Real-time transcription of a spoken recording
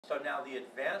So now the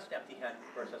advanced empty hand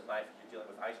versus knife, you're dealing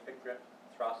with ice pick grip,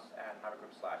 thrusts, and hammer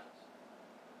grip slashes.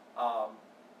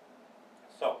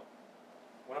 So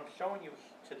what I'm showing you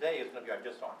today is going to be our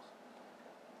disarms.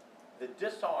 The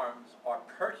disarms are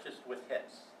purchased with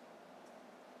hits.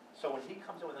 So when he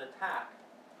comes in with an attack,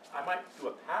 I might do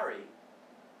a parry,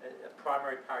 a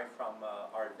primary parry from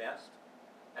our advanced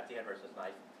empty hand versus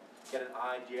knife, get an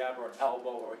eye jab or an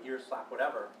elbow or ear slap,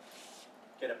 whatever,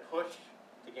 get a push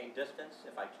to gain distance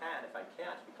if I can. If I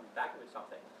can't, if he comes back with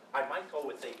something, I might go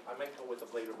with a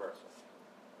blade reversal,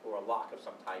 or a lock of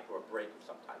some type, or a break of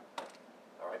some type.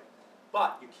 All right,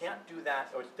 but you can't do that,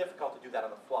 or it's difficult to do that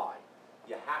on the fly.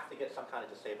 You have to get some kind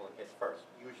of disabling hit first,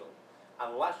 usually,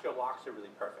 unless your locks are really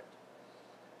perfect.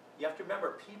 You have to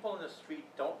remember, people in the street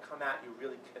don't come at you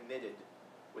really committed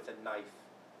with a knife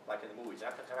like in the movies. They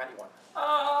have to come at you going,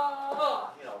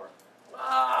 ah, you know, or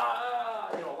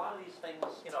ah, you know, a lot of these things,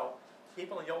 you know,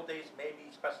 people in the old days, maybe,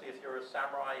 especially if you're a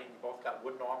samurai and you both got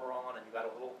wooden armor on and you got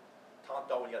a little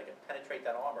tanto and you got to penetrate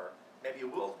that armor, maybe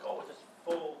you will go with this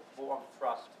full-blown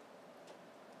thrust.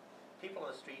 People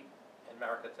in the street in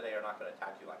America today are not going to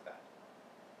attack you like that.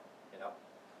 You know,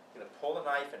 you're going to pull the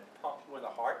knife and pump you in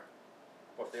the heart,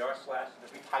 or if they are slashes,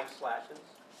 they'll be tight slashes.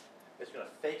 It's going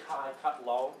to fake high, cut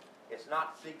low. It's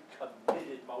not big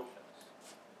committed motions.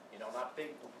 You know, not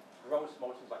big gross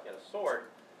motions like you had a sword.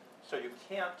 So you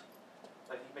can't,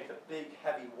 like you make a big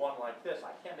heavy one like this,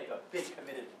 I can't make a big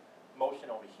committed motion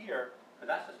over here, because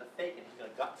that's just a fake and he's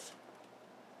going to gut me.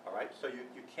 All right, so you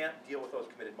can't deal with those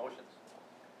committed motions.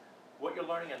 What you're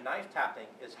learning in knife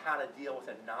tapping is how to deal with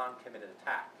a non-committed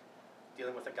attack.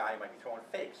 Dealing with a guy who might be throwing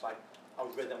fakes, like a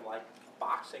rhythm like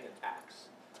boxing attacks,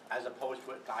 as opposed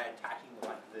to a guy attacking you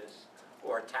like this,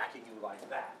 or attacking you like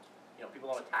that. You know,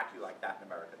 people don't attack you like that in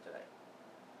America today.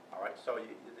 All right, so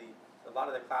a lot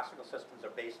of the classical systems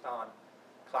are based on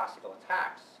classical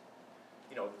attacks.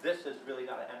 You know, this is really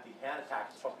not an empty hand attack.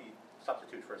 It's supposed to be a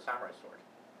substitute for a samurai sword.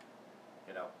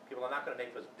 You know, people are not going to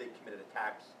make those big committed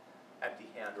attacks empty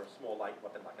hand or a small light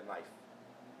weapon like a knife.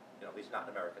 You know, at least not in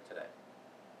America today.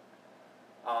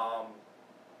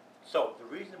 So the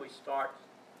reason we start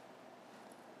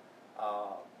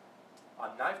on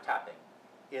knife tapping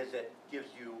is it gives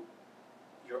you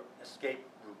your escape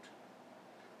route.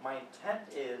 My intent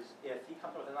is, if he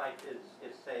comes with a knife, is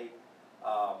say,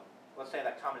 let's say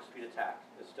that common street attack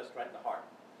is just right in the heart.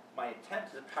 My intent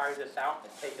is to parry this out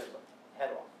and take his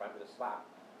head off, right, with a slap.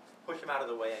 Push him out of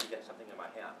the way and get something in my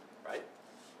hand, right?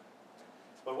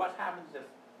 But what happens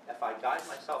if I guide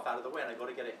myself out of the way and I go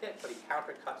to get a hit, but he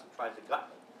countercuts and tries to gut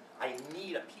me? I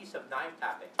need a piece of knife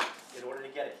tapping in order to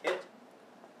get a hit,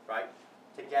 right?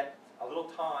 To get a little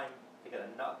time to get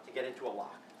enough to get into a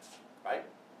lock, right?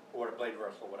 Or a blade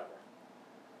reversal, whatever.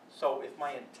 So if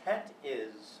my intent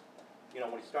is, you know,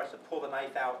 when he starts to pull the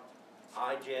knife out,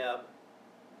 eye jab,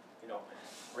 you know,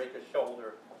 break his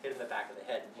shoulder, hit him in the back of the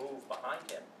head, move behind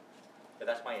him. But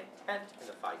that's my intent in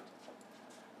the fight.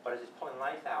 But as he's pulling the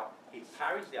knife out, he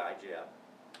parries the eye jab.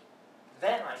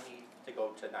 Then I need to go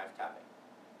to knife tapping.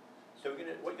 So what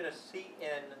you're going to see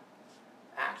in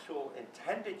actual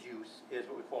intended use is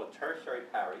what we call a tertiary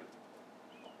parry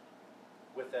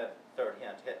with a third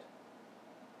hand hit.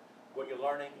 What you're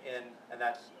learning in, and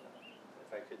that's,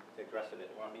 if I could digress a bit,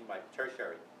 what I mean by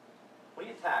tertiary. When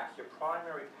he attacks, your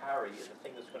primary parry is the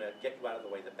thing that's going to get you out of the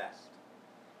way the best.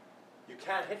 You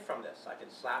can hit from this. I can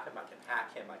slap him, I can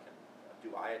hack him, I can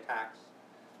do eye attacks,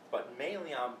 but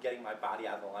mainly I'm getting my body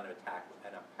out of the line of attack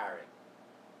and I'm parrying.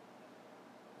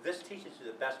 This teaches you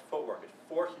the best footwork. It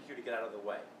forces you to get out of the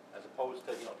way, as opposed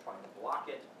to, you know, trying to block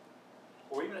it.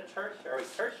 Or even a tertiary.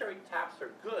 Tertiary taps are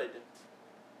good,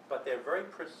 but they're very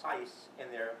precise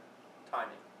in their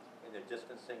timing, in their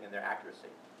distancing, and their accuracy.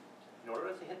 In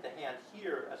order to hit the hand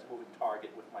here as a moving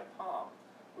target with my palm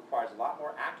requires a lot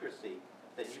more accuracy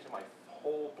than using my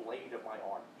whole blade of my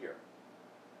arm here.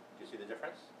 Do you see the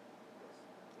difference?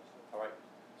 All right.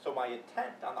 So my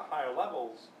intent on the higher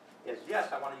levels is, yes,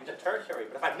 I want to use a tertiary,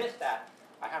 but if I miss that,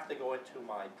 I have to go into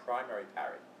my primary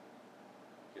parry.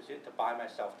 You see, to buy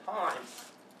myself time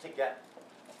to get,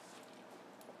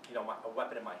 you know, a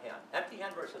weapon in my hand. Empty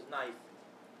hand versus knife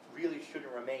really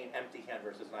shouldn't remain empty hand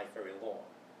versus knife very long.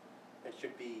 It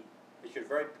should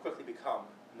very quickly become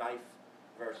knife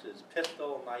versus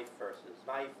pistol, knife versus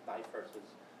knife, knife versus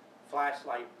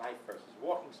flashlight, knife versus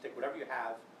walking stick, whatever you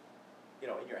have, you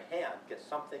know, in your hand, get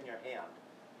something in your hand.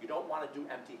 You don't want to do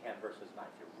empty hand versus knife.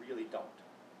 You really don't.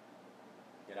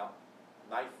 You know,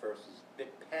 knife versus big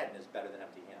pen is better than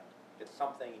empty hand. Get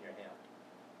something in your hand.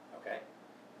 Okay?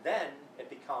 Then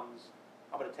it becomes,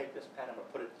 I'm going to take this pen, I'm going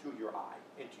to put it through your eye,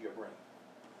 into your brain.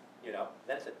 You know,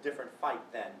 then it's a different fight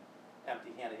than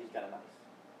empty-handed, he's got a knife.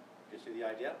 You see the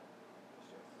idea?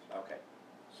 Okay.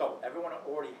 So everyone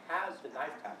already has the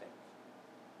knife tapping,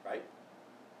 right?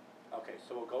 Okay,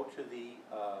 so we'll go to the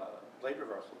blade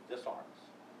reversal, disarms.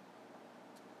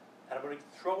 And I'm going to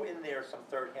throw in there some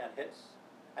third hand hits.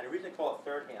 And the reason I call it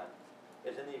third hand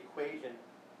is in the equation,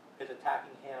 his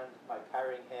attacking hand, my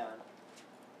parrying hand,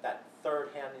 that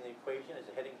third hand in the equation is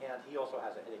a hitting hand. He also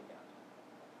has a hitting hand.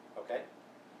 Okay?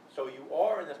 So you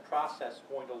are in this process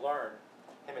going to learn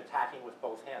him attacking with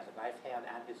both hands, the knife hand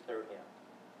and his third hand.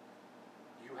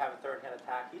 You have a third hand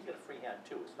attack, he's got a free hand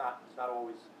too. It's not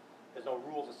always, there's no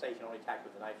rules that say you can only attack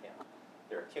with the knife hand.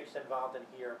 There are kicks involved in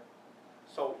here.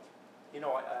 So, you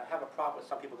know, I have a problem with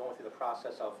some people going through the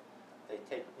process of, they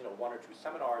take, you know, 1 or 2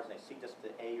 seminars and they see just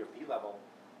the A or B level,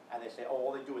 and they say, oh,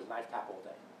 all they do is knife tap all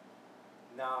day.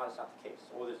 No, that's not the case.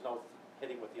 Or there's no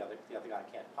hitting with the other guy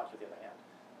can't punch with the other hand.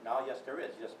 No, yes, there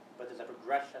is. But there's a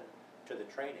progression to the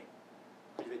training.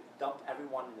 If you dumped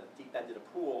everyone in the deep end of the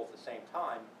pool at the same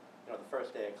time, you know, the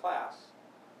first day of class,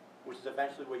 which is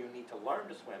eventually where you need to learn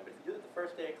to swim. But if you do it the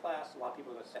first day of class, a lot of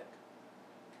people are going to sink.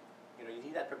 You know, you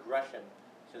need that progression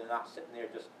so they're not sitting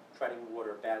there just treading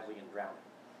water badly and drowning.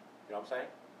 You know what I'm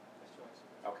saying?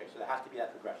 Okay, so there has to be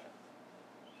that progression.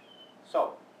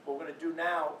 So what we're going to do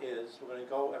now is we're going to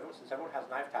go, since everyone has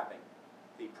knife tapping,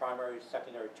 the primary,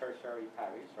 secondary, tertiary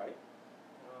parries, right?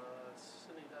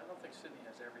 Sydney, I don't think Sydney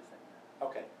has everything.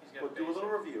 Okay, we'll do a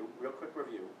little review, real quick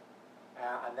review,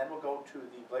 and then we'll go to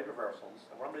the blade reversals.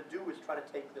 And what I'm going to do is try to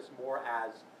take this more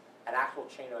as an actual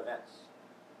chain of events,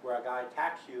 where a guy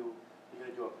attacks you, you're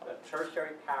going to do a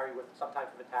tertiary parry with some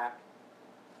type of attack,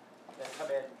 then come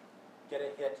in, get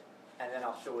a hit, and then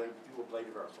I'll show you do a blade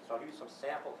reversal. So I'll give you some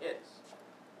sample hits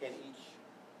in each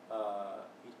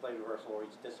blade reversal or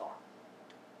each disarm.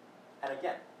 And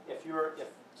again, if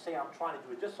say I'm trying to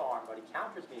do a disarm, but he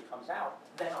counters me, it comes out,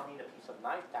 then I'll need a piece of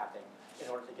knife tapping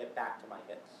in order to get back to my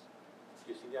hits.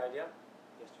 Do you see the idea?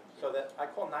 Yes, sir. So that I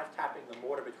call knife tapping the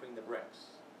mortar between the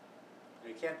bricks.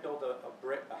 You can't build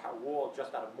a wall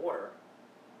just out of mortar,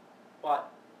 but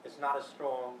it's not as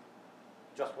strong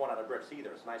just one out of bricks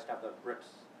either. It's nice to have the bricks,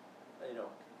 you know,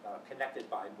 connected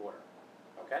by mortar.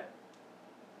 Okay?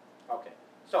 Okay.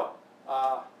 So,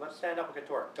 let's stand up and get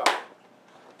to work. Go.